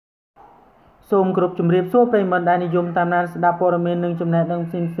សូមគ្រប់ជម្រាបសួរប្រិយមិត្តដែលនិយមតាមដានស្ដាប់ព័ត៌មាននិងចំណេះដឹង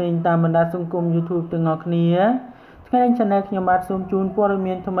ផ្សេងៗតាមបណ្ដាសង្គម YouTube ទាំងអស់គ្នាថ្ងៃនេះ Channel ខ្ញុំបាទសូមជូនព័ត៌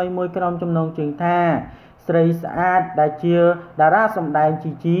មានថ្មីមួយក្រុមចំណងជើងថាស្រីស្អាតដែលជាតារាសម្ដែង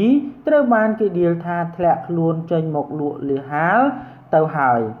ជីត្រូវបានគេដៀលថាធ្លាក់ខ្លួនចេញមកលក់លៀហាលទៅ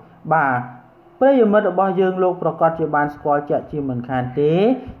ហើយបាទប្រិយមិត្តរបស់យើងលោកប្រកាសជាបានស្គាល់ជាក់ជាមិនខានទេ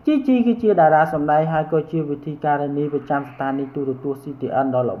ជីគឺជាតារាសម្ដែងហើយក៏ជាវិធីការនីប្រចាំស្ថានីយទូរទស្សន៍ CTN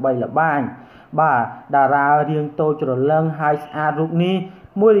ដ៏ល្បីល្បាញបាទតារារាងតូចច្រឡឹងហើយស្អាតរូបនេះ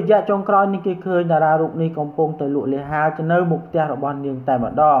មួយរយៈចុងក្រោយនេះគេឃើញតារារូបនេះកំពុងតែលក់លៀហាលនៅមុខផ្ទះរបស់នាងតែ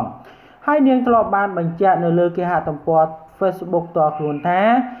ម្ដងហើយនាងធ្លាប់បានបញ្ជាក់នៅលើគេហទំព័រ Facebook តខ្លួនថា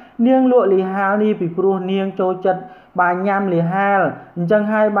នាងលក់លៀហាលនេះពីព្រោះនាងចូលចិត្តបានញ៉ាំលៀហាលអញ្ចឹង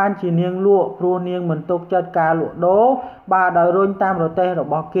ហើយបានជានាងលក់ព្រោះនាងមិនទុកចិត្តការលក់ដូរបាទដោយរុញតាមរទេះរ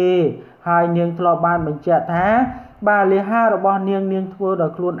បស់គេហើយនាងធ្លាប់បានបញ្ជាក់ថាបាទលៀហាលរបស់នាងធ្វើដោ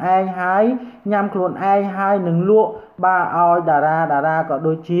យខ្លួនឯងហើយញ៉ាំខ្លួនឯងហើយនឹងលក់បាទឲ្យតារាក៏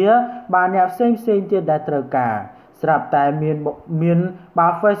ដូចជាបាទអ្នកផ្សេងទៀតដែលត្រូវការស្រាប់តែមានបា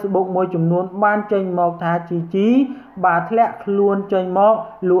ទ Facebook មួយចំនួនបានចេញមកថាជីបាទធ្លាក់ខ្លួនចេញមក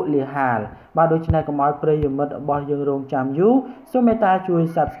លក់លៀហាលបាទដូច្នេះកុំឲ្យប្រិយមិត្តរបស់យើងរងចាំយូរសូមមេត្តាជួយ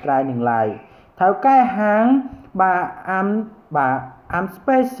Subscribe និង Like ថៅកែហាងបាទam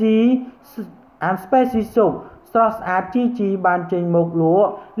Specie Shop ស្រស់ស្អាតជីបានចេញមកលក់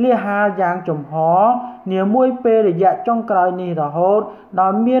លៀហាលយ៉ាងចំហនាមួយពេលរយៈចុងក្រោយនេះរហូតដ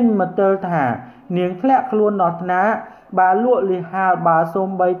ល់មានមតិលថានាងធ្លាក់ខ្លួនដល់ថ្នាក់បាទលក់លៀហាលបាទសូ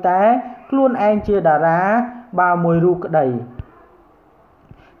ម្បីតែខ្លួនឯងជាតារាបាទមួយរូបក្តី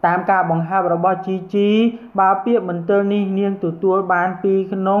តាមការបង្ហាញរបស់ជីបាទពាក្យមន្ទិលនេះនាងទទួលបានពី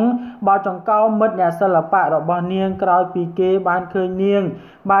ក្នុងបទចង្កោមមិត្តអ្នកសិល្បៈរបស់នាងក្រោយពីគេបានឃើញនាង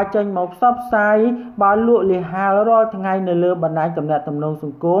បាទចេញមកផ្សព្វផ្សាយបាទលក់លៀហាលរាល់ថ្ងៃនៅលើបណ្ដាញទំនាក់ទំនងស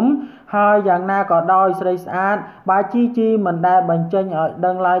ង្គមហើយយ៉ាងណាក៏ដោយស្រីស្អាតបាទជីមិនដែលបញ្ចេញឲ្យ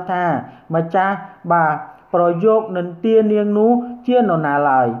ដឹងឡើយថាម្ចាស់បាទប្រយោគនិន្ទានាងនោះជានរណា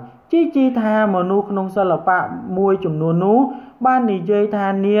ឡើយជីថាមនុស្សក្នុងសិល្បៈមួយចំនួននោះបាននិយាយថា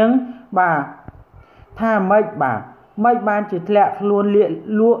នាងបាទថាម៉េចបានជាធ្លាក់ខ្លួន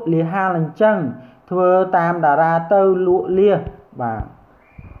លក់លៀហាលអញ្ចឹងធ្វើតាមតារាទៅលក់លៀបាទ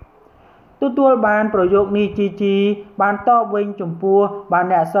ទទួលបានប្រយោគនេះជីបានតបវិញចំពោះបាទ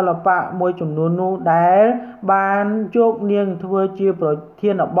អ្នកសិល្បៈមួយចំនួននោះដែលបានយកនាងធ្វើជាប្រ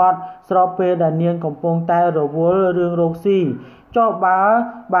ធានបទស្របពេលដែលនាងកំពុងតែរវល់រឿងរកស៊ីចុះ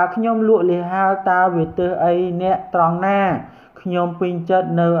បើខ្ញុំលក់លៀហាលតើវាទើសអីអ្នកត្រង់ណាខ្ញុំពេញចិត្ត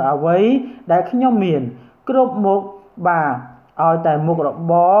នៅអ្វីដែលខ្ញុំមានគ្រប់មុខបាទឲ្យតែមុខរ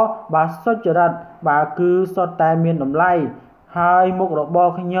បរបាទសុចរិតបាទគឺសុទ្ធតែមានតម្លៃហើយមុខរបរ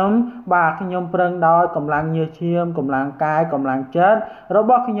ខ្ញុំបាទខ្ញុំប្រឹងដោយកម្លាំងញើសឈាមកម្លាំងកាយកម្លាំងចិត្តរប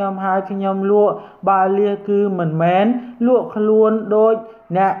ស់ខ្ញុំហើយខ្ញុំលក់បាទលៀគឺមិនមែនលក់ខ្លួនដូច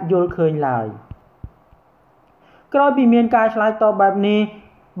អ្នកយល់ឃើញឡើយក្រោយពីមានការឆ្លើយតបបែបនេះ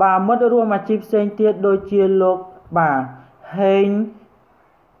បាទមិត្តរួមអាជីពផ្សេងទៀតដូចជាលោកបាទហេង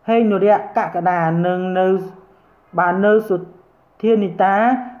នរៈកកដានិងនៅសុធានិតា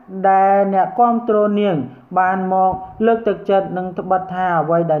ដែលអ្នកគាំទ្រនាងបានមកលើកទឹកចិត្តនិងត្បិតថាអ្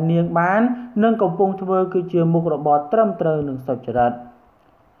វីដែលនាងបាននិងកំពុងធ្វើគឺជាមុខរបរត្រឹមត្រូវនិងសុចរិត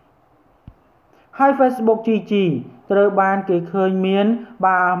ហើយ Facebook ជីត្រូវបានគេឃើញមាន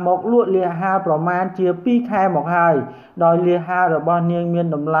បាទមកលក់លៀហាលប្រមាណជា2ខែមកហើយដោយលៀហាលរបស់នាងមាន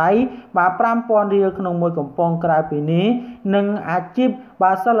តម្លៃបាទ 5,000 រៀលក្នុងមួយកំប៉ុងក្រៅពីនេះនិងអាជីព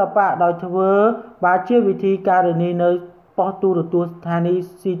បាទសិល្បៈដោយធ្វើបាទជាវិធីការនីនៅប៉ុស្តិ៍ទូរទស្សន៍ស្ថានីយ៍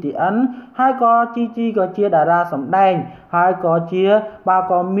CTN ហើយក៏ជីក៏ជាតារាសម្ដែងហើយក៏ជាបាទ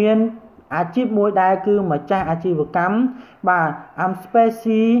ក៏មានអាជីពមួយដែរគឺម្ចាស់អាជីវកម្មបាទ am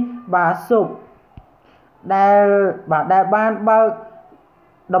Specie បាទ Shop ដែលបានបើក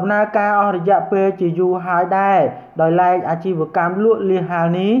ដំណើរការអស់រយៈពេលជាយូរហើយដែរដោយឡែកអាជីវកម្មលក់លៀហាល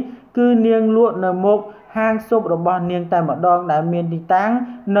នេះគឺនាងលក់នៅមុខហាងស៊ុបរបស់នាងតែម្ដងដែលមានទីតាំង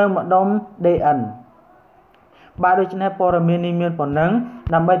នៅម្ដុំ DN បាទដូច្នេះព័ត៌មាននេះមានប៉ុណ្ណឹង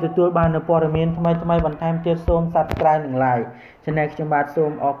ដើម្បីទទួលបាននូវព័ត៌មានថ្មីបន្ថែមទៀតសូម Subscribe និង Like Channel ខ្ញុំបាទសូ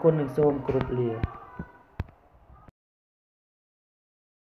មអរគុណនិងសូមគោរពលា